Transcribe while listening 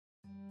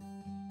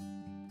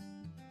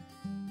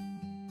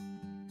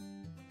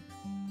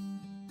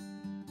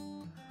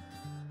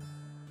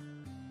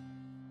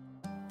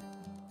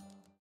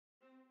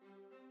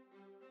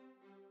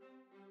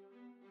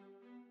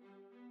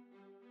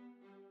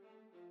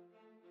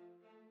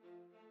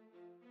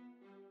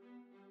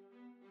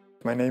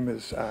My name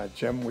is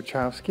Jim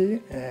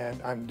Wojcicehowski,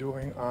 and I'm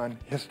doing on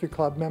History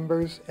Club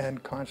members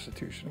and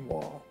Constitution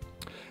Wall.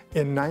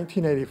 In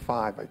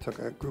 1985, I took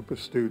a group of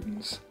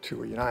students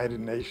to a United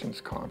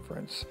Nations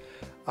conference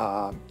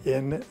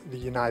in the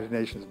United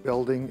Nations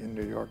building in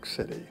New York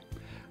City.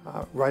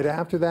 Right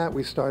after that,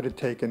 we started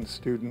taking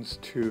students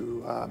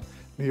to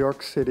New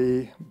York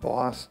City,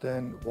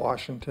 Boston,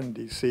 Washington,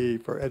 D.C.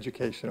 for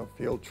educational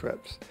field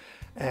trips.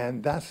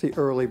 And that's the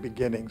early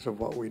beginnings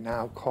of what we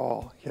now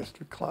call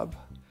History Club.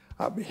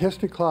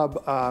 History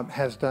Club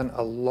has done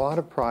a lot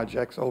of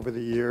projects over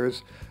the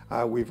years.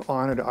 We've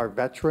honored our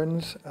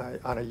veterans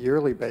on a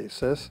yearly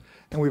basis,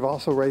 and we've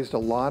also raised a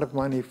lot of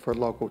money for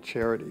local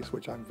charities,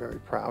 which I'm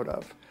very proud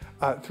of.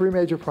 Three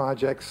major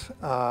projects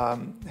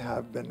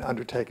have been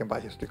undertaken by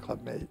History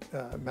Club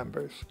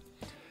members.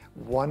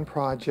 One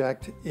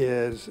project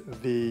is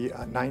the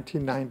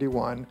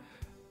 1991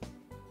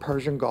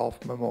 Persian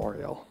Gulf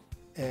Memorial,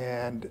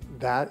 and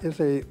that is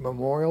a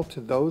memorial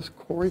to those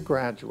Corry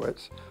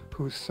graduates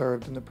who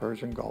served in the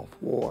Persian Gulf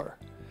War.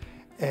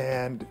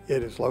 And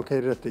it is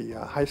located at the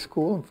high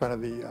school in front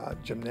of the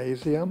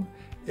gymnasium.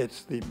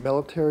 It's the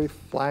military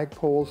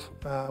flagpoles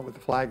with the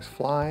flags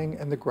flying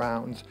and the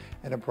grounds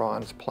and a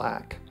bronze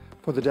plaque.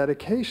 For the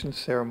dedication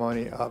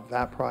ceremony of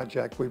that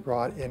project, we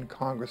brought in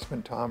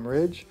Congressman Tom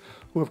Ridge,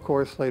 who of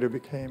course later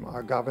became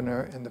our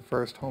governor and the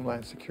first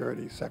Homeland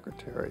Security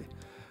Secretary.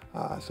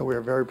 So we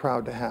are very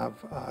proud to have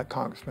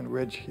Congressman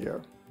Ridge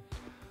here.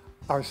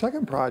 Our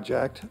second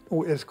project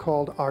is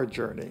called Our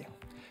Journey.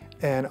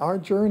 And Our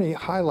Journey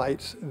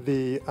highlights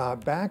the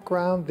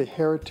background, the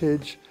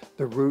heritage,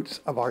 the roots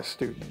of our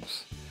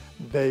students.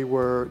 They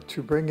were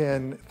to bring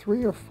in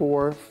 3 or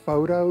 4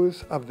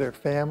 photos of their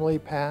family,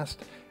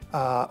 past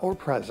or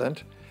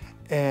present,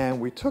 and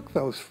we took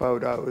those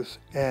photos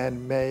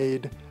and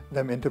made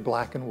them into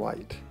black and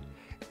white.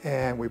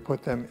 And we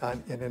put them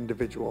in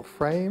individual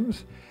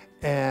frames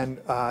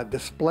and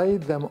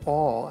displayed them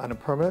all on a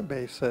permanent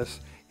basis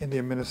in the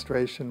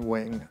administration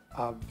wing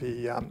of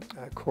the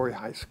Corry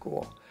High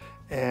School.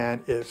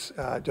 And it's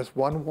just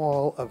one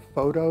wall of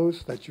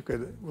photos that you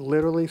could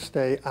literally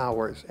stay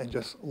hours and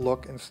just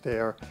look and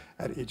stare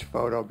at each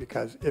photo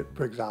because it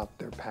brings out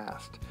their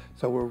past.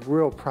 So we're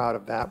real proud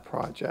of that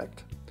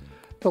project.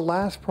 The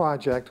last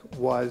project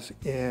was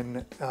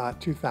in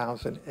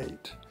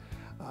 2008.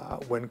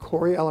 When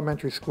Corry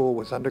Elementary School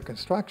was under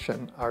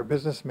construction, our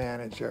business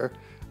manager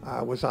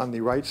was on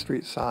the Wright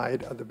Street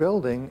side of the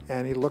building,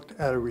 and he looked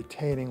at a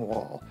retaining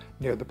wall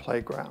near the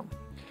playground.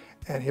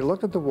 And he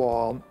looked at the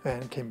wall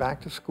and came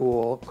back to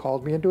school,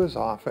 called me into his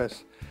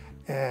office,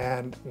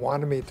 and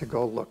wanted me to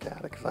go look at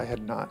it because I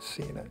had not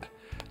seen it.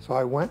 So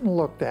I went and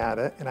looked at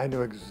it, and I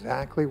knew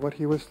exactly what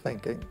he was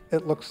thinking.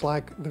 It looks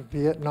like the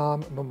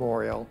Vietnam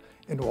Memorial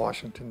in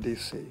Washington,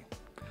 D.C.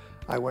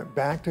 I went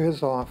back to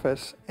his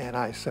office, and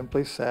I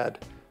simply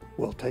said,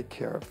 "We'll take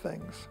care of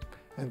things."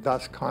 And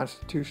thus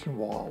Constitution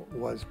Wall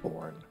was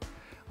born.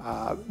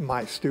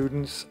 My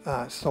students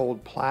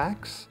sold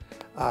plaques.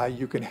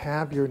 You can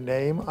have your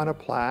name on a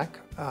plaque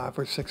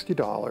for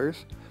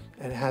 $60,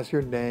 and it has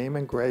your name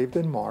engraved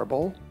in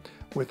marble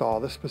with all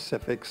the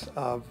specifics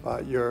of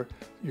your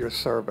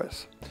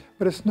service.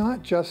 But it's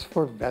not just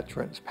for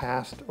veterans,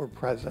 past or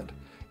present.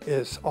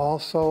 It's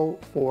also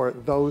for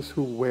those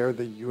who wear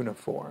the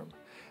uniform.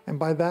 And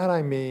by that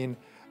I mean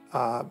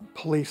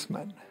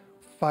policemen,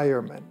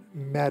 firemen,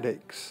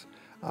 medics,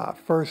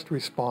 first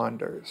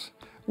responders.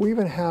 We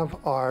even have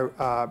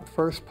our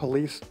first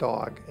police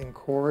dog in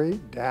Corry,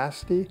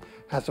 Dasty,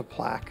 has a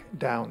plaque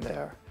down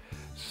there.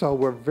 So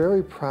we're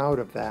very proud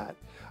of that.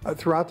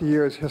 Throughout the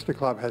years, History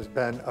Club has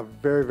been a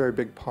very, very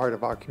big part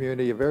of our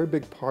community, a very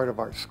big part of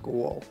our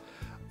school.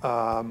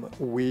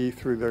 We,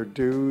 through their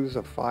dues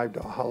of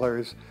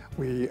 $5,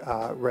 we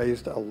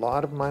raised a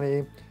lot of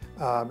money,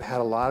 had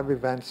a lot of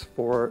events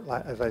for,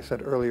 as I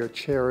said earlier,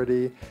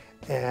 charity,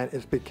 and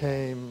it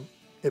became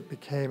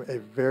a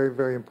very,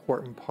 very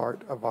important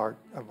part of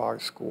our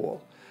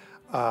school.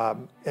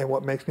 And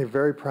what makes me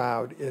very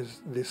proud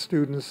is the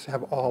students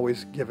have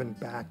always given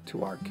back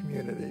to our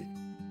community.